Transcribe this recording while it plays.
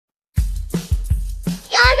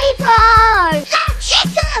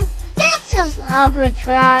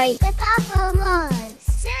Try the Powerpuff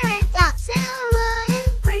Girls.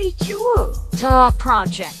 Pretty cool. Touhou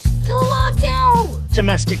Project.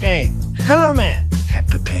 Domestic aid. Koala Man.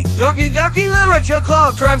 Peppa Pig. Doki Literature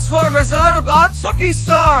Club. Transformers Autobots. Lucky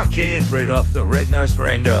Star. Kid Rudolph the Red-Nosed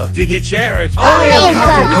Reindeer. Gi Charat. Oh,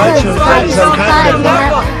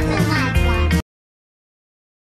 yeah.